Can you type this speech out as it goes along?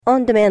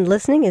On-demand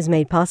listening is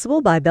made possible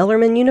by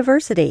Bellarmine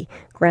University.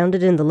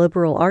 Grounded in the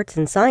liberal arts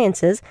and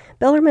sciences,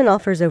 Bellarmine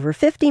offers over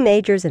 50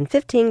 majors and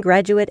 15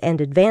 graduate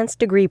and advanced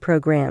degree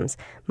programs.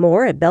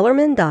 More at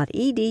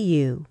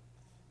bellarmine.edu.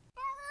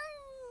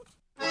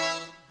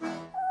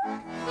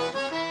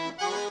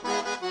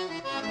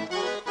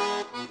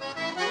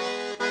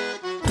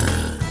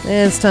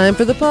 And it's time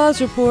for the Paws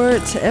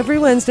Report. Every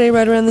Wednesday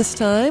right around this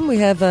time, we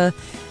have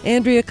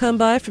Andrea come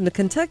by from the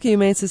Kentucky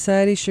Humane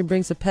Society. She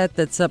brings a pet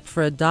that's up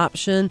for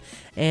adoption.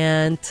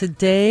 And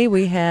today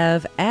we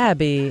have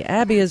Abby.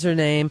 Abby is her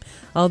name,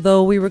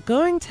 although we were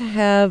going to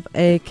have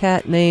a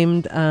cat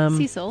named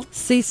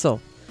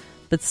Cecil.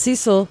 But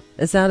Cecil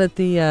is out at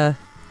the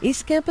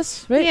East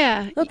Campus, right?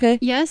 Yeah. Okay.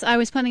 Yes, I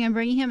was planning on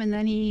bringing him, and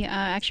then he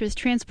actually was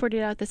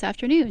transported out this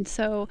afternoon.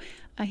 So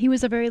he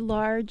was a very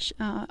large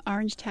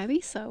orange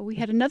tabby, so we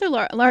had another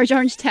large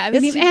orange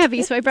tabby named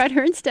Abby, so I brought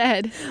her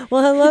instead.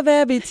 Well, I love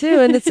Abby, too,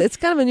 and it's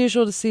kind of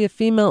unusual to see a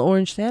female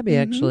orange tabby,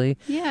 actually.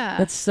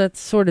 Yeah. That's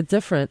sort of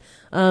different.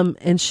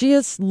 And she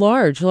is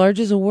large.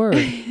 Large is a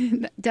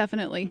word.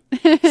 Definitely.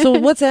 So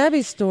what's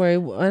Abby's story?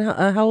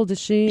 How old is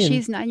she?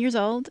 She's 9 years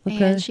old,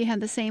 and she had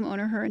the same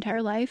owner her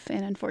entire life,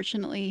 and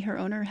unfortunately her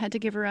owner had to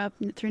give her up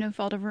through no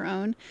fault of her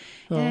own.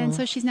 And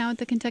so she's now at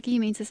the Kentucky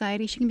Humane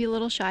Society. She can be a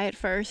little shy at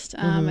first,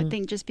 I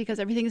think just because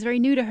everything is very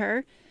new to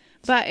her.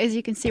 But as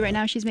you can see right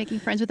now, she's making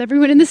friends with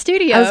everyone in the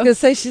studio. I was going to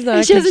say she's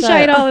not. She doesn't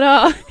shy at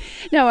all.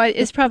 No,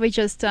 it's probably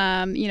just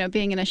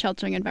being in a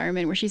sheltering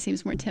environment where she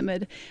seems more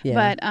timid.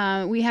 Yeah.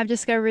 But we have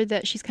discovered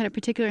that she's kind of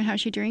particular in how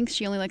she drinks.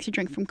 She only likes to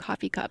drink from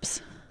coffee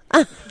cups.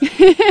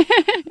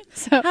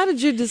 So how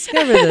did you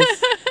discover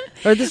this?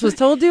 Or this was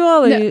told to you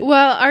all?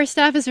 Well, our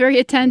staff is very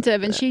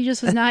attentive, and she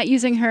just was not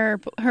using her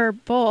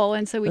bowl,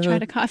 and so we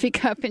tried a coffee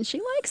cup, and she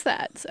likes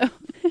that. So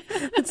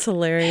that's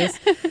hilarious.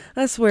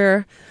 I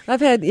swear, I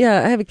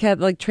have a cat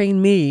like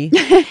train me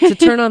to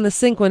turn on the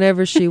sink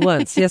whenever she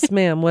wants. Yes,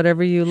 ma'am,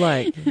 whatever you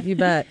like. You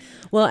bet.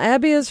 Well,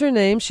 Abby is her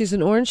name. She's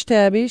an orange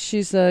tabby.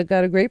 She's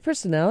got a great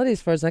personality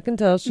as far as I can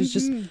tell. She's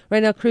just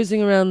right now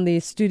cruising around the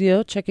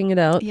studio, checking it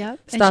out,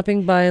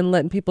 stopping by and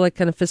letting people like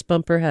kind of fist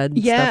bump her head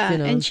and stuff,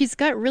 and she's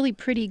got really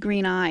pretty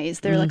green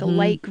eyes. They're like a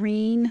light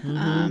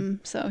green.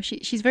 So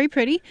she's very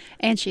pretty,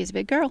 and she's a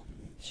big girl.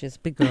 She's a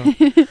big girl.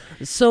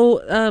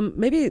 So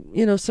maybe,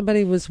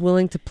 somebody was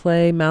willing to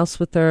play mouse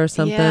with her or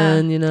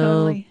something,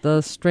 totally.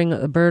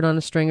 A bird on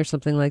a string or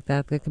something like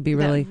that. That could be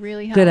really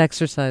good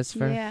exercise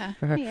for her.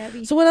 Hey,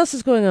 Abby. So what else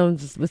is going on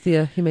with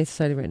the Humane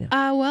Society right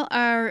now? Well,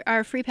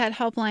 our free pet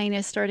helpline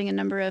is starting a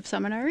number of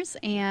seminars,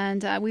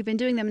 and we've been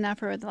doing them now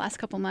for the last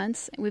couple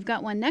months. We've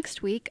got one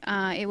next week.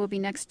 It will be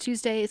next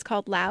Tuesday. It's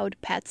called Loud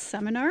Pets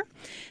Seminar.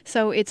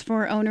 So it's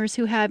for owners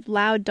who have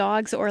loud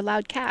dogs or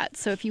loud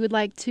cats. So if you would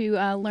like to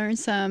learn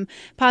some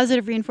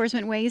positive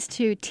reinforcement ways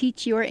to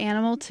teach your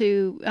animal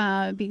to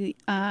be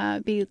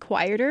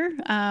quieter.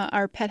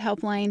 Our pet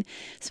helpline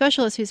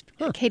specialist, who's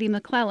Katie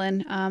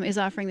McClellan, is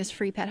offering this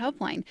free pet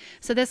helpline.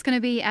 So that's going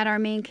to be at our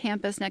main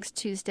campus next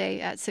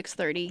Tuesday at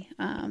 6:30,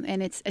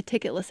 and it's a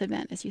ticketless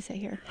event, as you say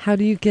here. How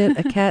do you get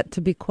a cat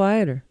to be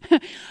quieter?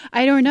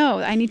 I don't know.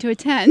 I need to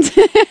attend.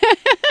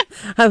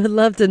 I would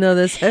love to know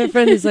this. I have a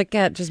friend who's like,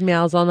 cat just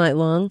meows all night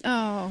long.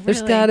 Oh, really?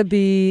 There's got to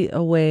be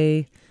a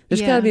way.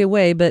 Got to be a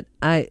way, but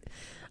I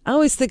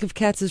always think of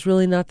cats as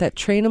really not that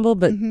trainable,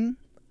 but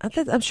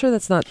I'm sure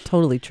that's not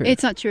totally true.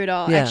 It's not true at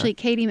all. Yeah. Actually,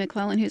 Katie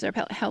McClellan, who's our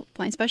pet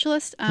helpline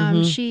specialist,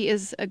 she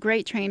is a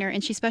great trainer,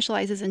 and she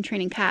specializes in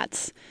training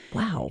cats.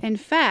 Wow. In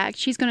fact,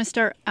 she's going to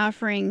start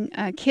offering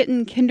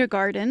kitten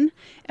kindergarten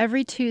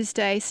every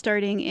Tuesday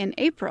starting in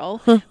April,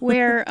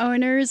 where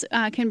owners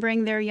can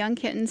bring their young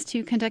kittens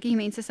to Kentucky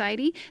Humane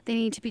Society. They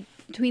need to be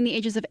between the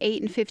ages of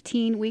 8 and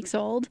 15 weeks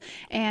old,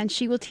 and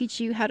she will teach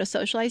you how to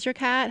socialize your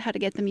cat, how to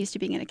get them used to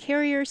being in a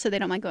carrier so they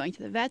don't mind going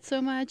to the vet so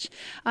much,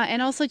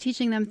 and also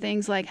teaching them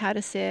things like how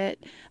to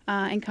sit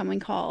and come when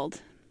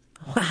called.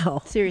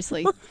 Wow.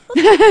 Seriously.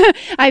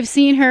 I've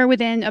seen her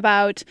within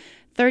about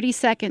 30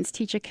 seconds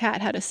teach a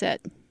cat how to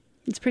sit.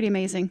 It's pretty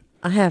amazing.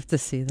 I have to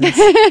see this.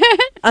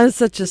 I'm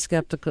such a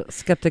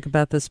skeptic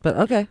about this, but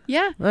okay.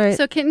 Yeah. All right.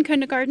 So kitten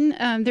kindergarten,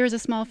 there is a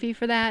small fee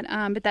for that,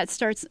 but that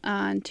starts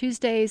on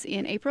Tuesdays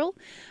in April.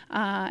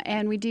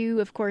 And we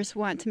do, of course,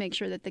 want to make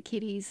sure that the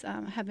kitties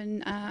have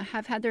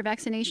had their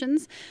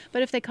vaccinations.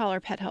 But if they call our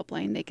pet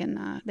helpline, they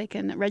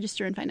can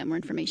register and find out more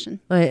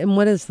information. All right. And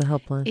what is the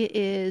helpline? It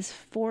is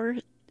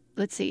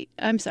it's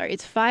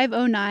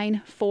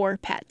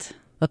 509-4-PET.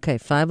 Okay,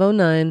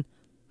 509.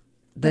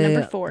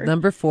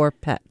 Number 4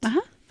 pet.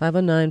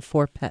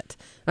 509-4-PET.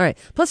 All right.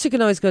 Plus, you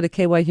can always go to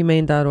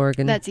kyhumane.org.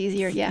 That's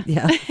easier, yeah.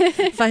 Yeah.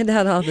 Find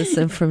out all this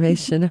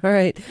information. All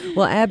right.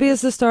 Well, Abby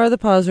is the star of the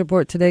Paws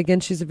Report today. Again,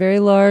 she's a very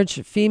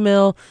large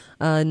female,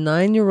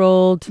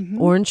 9-year-old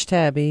orange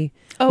tabby.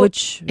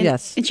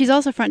 Yes. And she's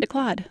also front to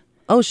Claude.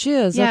 Oh, she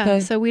is? Yeah, okay.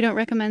 So we don't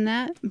recommend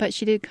that, but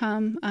she did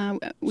come.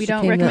 We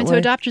don't recommend to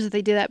adopters that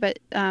they do that, but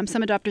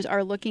some adopters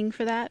are looking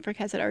for that, for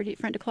cats that are already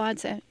friend to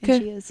Claude, and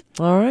she is.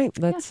 All right.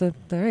 That's all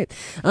right.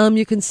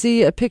 You can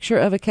see a picture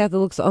of a cat that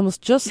looks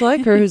almost just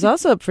like her, who's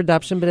also up for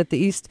adoption, but at the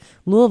East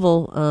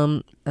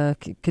Louisville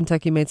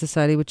Kentucky Humane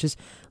Society, which is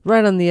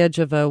right on the edge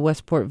of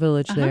Westport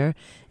Village there.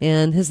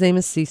 And his name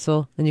is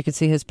Cecil, and you can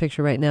see his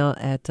picture right now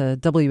at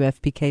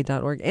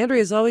WFPK.org.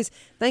 Andrea, as always,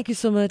 thank you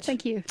so much.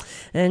 Thank you.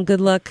 And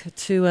good luck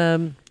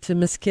to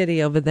Miss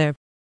Kitty over there.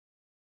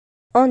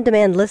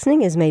 On-demand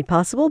listening is made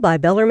possible by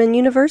Bellarmine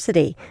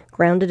University.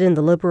 Grounded in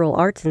the liberal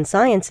arts and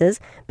sciences,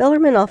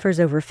 Bellarmine offers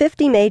over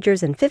 50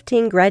 majors and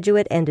 15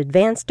 graduate and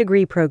advanced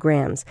degree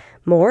programs.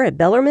 More at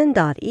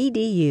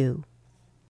bellarmine.edu.